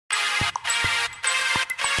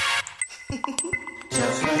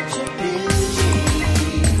Just let your beauty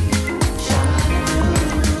shine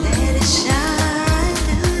through. Let it shine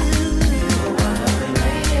through.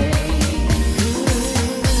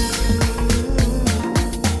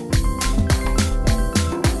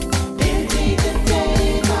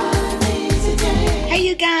 Hey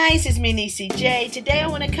you guys, it's me NeeCJae. Today I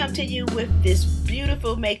want to come to you with this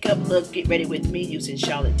beautiful makeup look. Get ready with me using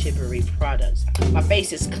Charlotte Tilbury products. My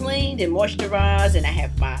face is cleaned and moisturized and I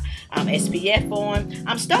have my SPF on.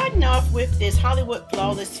 I'm starting off with this Hollywood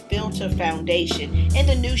Flawless Filter Foundation in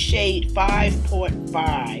the new shade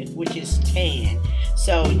 5.5, which is tan.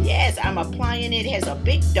 So yes, I'm applying it. It has a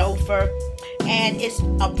big dofer and it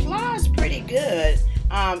applies pretty good.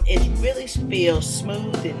 It really feels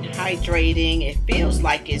smooth and hydrating. It feels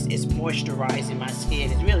like it's moisturizing my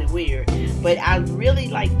skin. It's really weird, but I really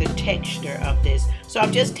like the texture of this. So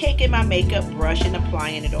I'm just taking my makeup brush and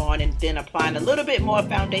applying it on, and then applying a little bit more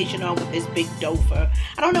foundation on with this big dofer.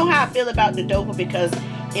 I don't know how I feel about the dofer, because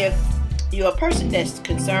if you're a person that's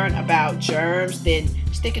concerned about germs, then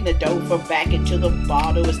sticking the dofer back into the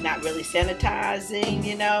bottle is not really sanitizing,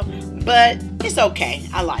 you know, but it's okay.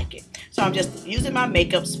 I like it. So I'm just using my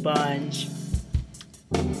makeup sponge.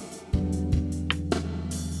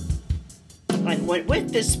 And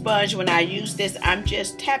with the sponge, when I use this, I'm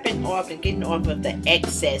just tapping off and getting off of the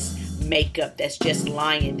excess makeup that's just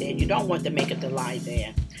lying there. You don't want the makeup to lie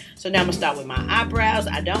there. So now I'm going to start with my eyebrows.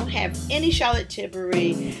 I don't have any Charlotte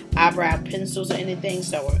Tilbury eyebrow pencils or anything,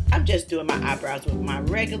 so I'm just doing my eyebrows with my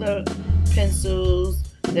regular pencils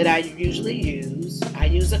that I usually use. I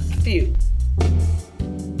use a few.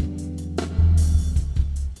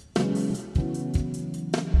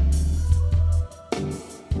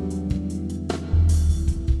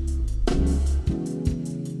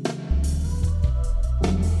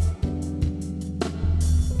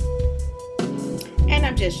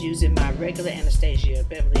 I'm just using my regular Anastasia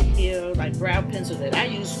Beverly Hills like brow pencil that I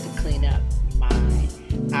use to clean up my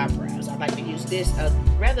eyebrows. I like to use this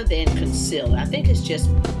rather than concealer. I think it's just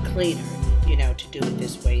cleaner, you know, to do it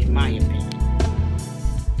this way, in my opinion.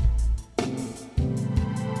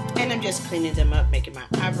 And I'm just cleaning them up, making my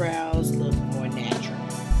eyebrows look more natural.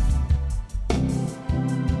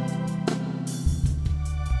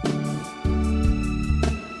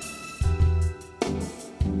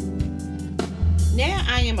 Now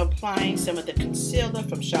I am applying some of the concealer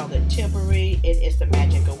from Charlotte Tilbury. It is the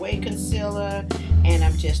Magic Away concealer, and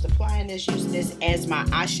I'm just applying this, using this as my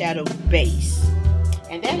eyeshadow base.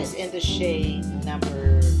 And that is in the shade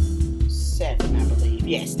number 7, I believe.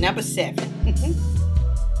 Yes, number 7.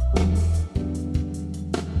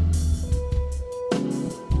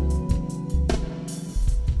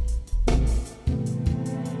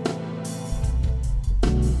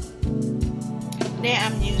 Now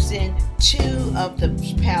I'm using 2 of the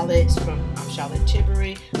palettes from Charlotte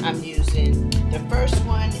Tilbury. I'm using, the first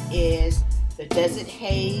one is the Desert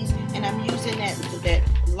Haze, and I'm using that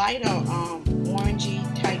lighter orangey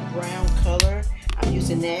type brown color. I'm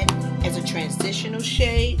using that as a transitional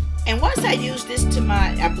shade. And once I use this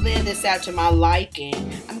I blend this out to my liking,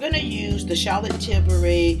 I'm going to use the Charlotte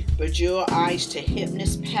Tilbury Bejewelled Eyes to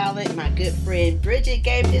Hypnotise palette. My good friend Bridget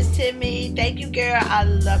gave this to me. Thank you, girl. I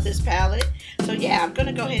love this palette. So yeah, I'm going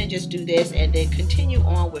to go ahead and just do this and then continue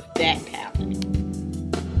on with that palette.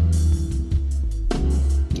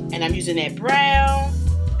 And I'm using that brown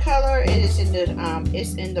color. It is in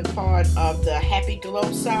the part of the Happy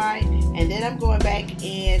Glow side. And then I'm going back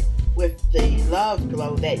in with the Love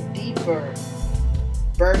Glow, that deeper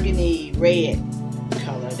burgundy red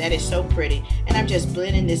color. That is so pretty. And I'm just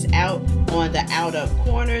blending this out on the outer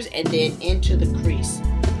corners and then into the crease.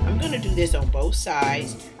 I'm going to do this on both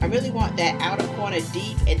sides. I really want that outer corner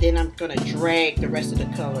deep, and then I'm going to drag the rest of the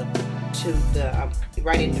color to the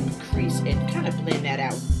right into the crease and kind of blend that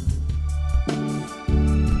out.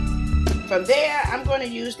 From there, I'm going to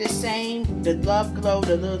use the Love Glow,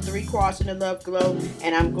 the little 3/4 in the Love Glow,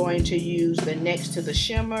 and I'm going to use the next to the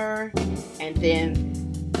shimmer, and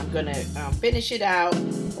then I'm going to finish it out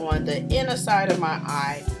on the inner side of my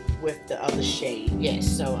eye with the other shade. Yes,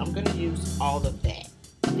 so I'm going to use all of that.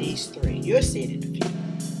 These 3. You'll see it in a few.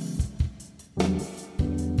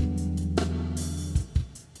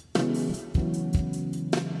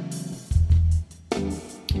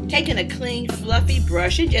 Taking a clean, fluffy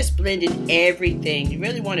brush and just blending everything. You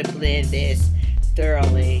really want to blend this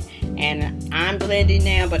thoroughly. And I'm blending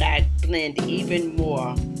now, but I blend even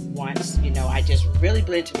more once, you know, I just really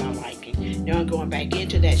blend to my liking. Now I'm going back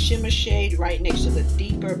into that shimmer shade right next to the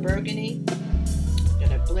deeper burgundy.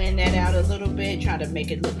 Gonna blend that out a little bit, try to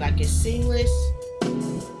make it look like it's seamless.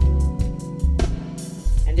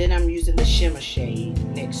 And then I'm using the shimmer shade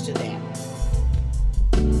next to that.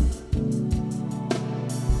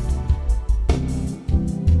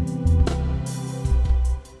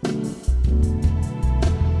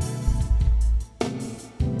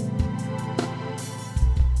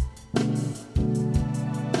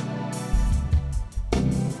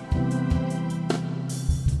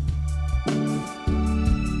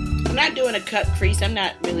 doing a cut crease. I'm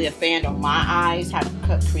not really a fan on my eyes, how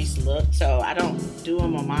cut crease look, so I don't do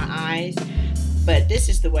them on my eyes. But this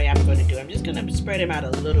is the way I'm going to do it. I'm just going to spread them out a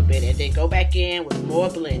little bit and then go back in with more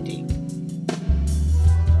blending.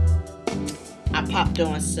 I popped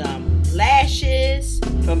on some lashes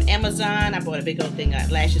from Amazon. I bought a big old thing of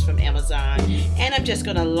lashes from Amazon. And I'm just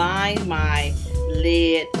going to line my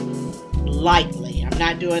lid lightly. I'm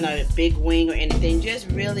not doing a big wing or anything. Just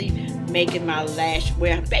really making my lash,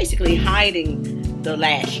 where I'm basically hiding the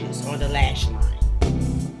lashes or the lash line.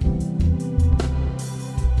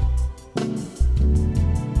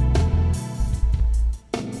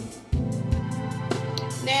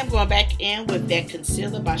 I'm going back in with that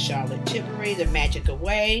concealer by Charlotte Tilbury, the Magic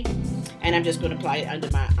Away, and I'm just going to apply it under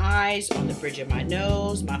my eyes, on the bridge of my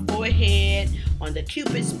nose, my forehead, on the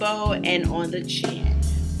cupid's bow, and on the chin.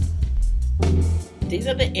 These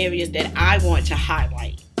are the areas that I want to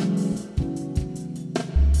highlight.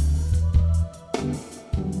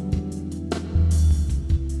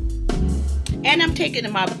 And I'm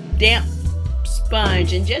taking my damp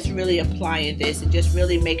sponge and just really applying this and just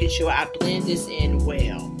really making sure I blend this in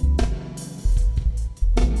well.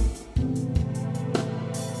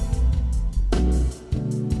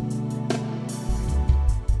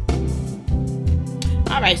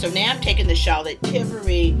 Alright, so now I'm taking the Charlotte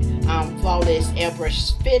Tilbury Flawless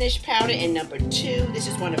Airbrush Finish powder in number 2. This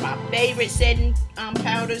is one of my favorite setting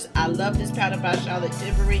powders. I love this powder by Charlotte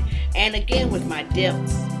Tilbury. And again, with my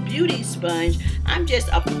Depths Beauty sponge, I'm just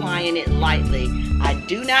applying it lightly. I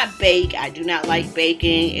do not bake. I do not like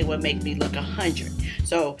baking. It would make me look 100.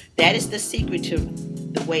 So that is the secret to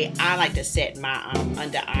the way I like to set my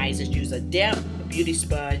under eyes, is use a damp beauty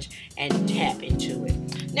sponge and tap into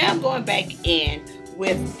it. Now I'm going back in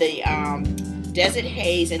with the Desert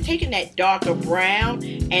Haze and taking that darker brown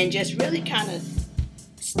and just really kind of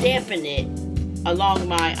stamping it along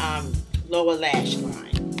my lower lash line.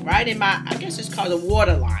 Right in my, I guess it's called a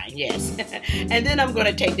waterline, yes. And then I'm going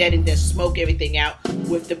to take that and just smoke everything out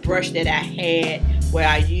with the brush that I had where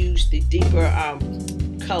I used the deeper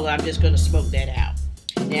color. I'm just going to smoke that out.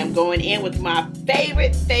 Now I'm going in with my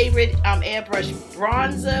favorite airbrush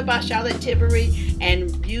bronzer by Charlotte Tilbury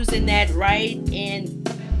and using that right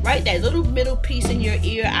that little middle piece in your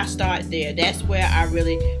ear. I start there. That's where I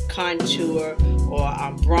really contour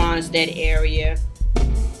or bronze that area.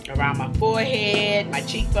 Around my forehead, my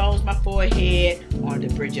cheekbones, my forehead, on the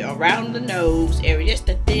bridge, around the nose area, just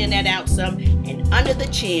to thin that out some, and under the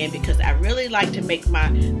chin, because I really like to make my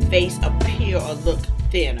face appear or look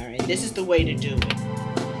thinner, and this is the way to do it.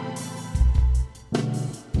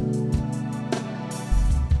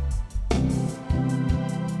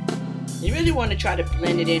 You really want to try to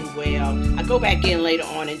blend it in well. I go back in later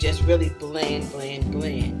on and just really blend.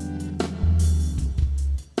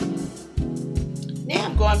 Now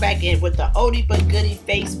I'm going back in with the oldie but goodie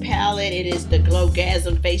face palette. It is the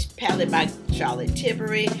Glowgasm face palette by Charlotte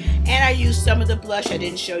Tilbury. And I used some of the blush I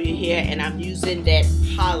didn't show you here. And I'm using that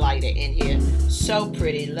highlighter in here. So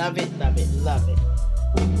pretty. Love it, love it, love it.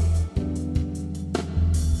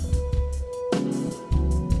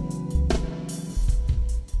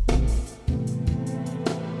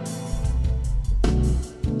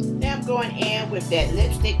 Going in with that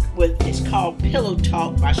lipstick it's called Pillow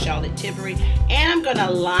Talk by Charlotte Tilbury, and I'm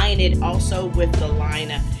gonna line it also with the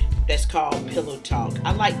liner that's called Pillow Talk.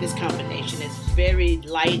 I like this combination. It's very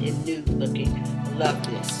light and nude looking. Love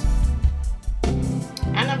this.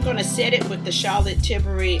 And I'm gonna set it with the Charlotte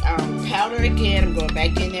Tilbury powder again. I'm going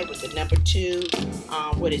back in there with the number 2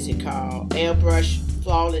 what is it called, Airbrush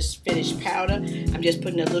Flawless Finish powder. I'm just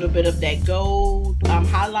putting a little bit of that gold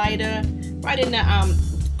highlighter right in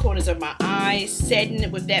the corners of my eyes, setting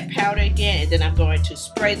it with that powder again, and then I'm going to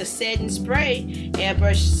spray the setting spray,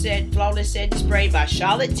 Airbrush Flawless Setting Spray by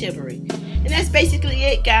Charlotte Tilbury. And that's basically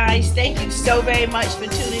it, guys. Thank you so very much for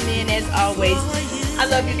tuning in as always. I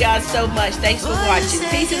love you guys so much. Thanks for watching.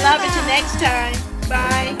 Peace and love until next time.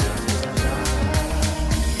 Bye.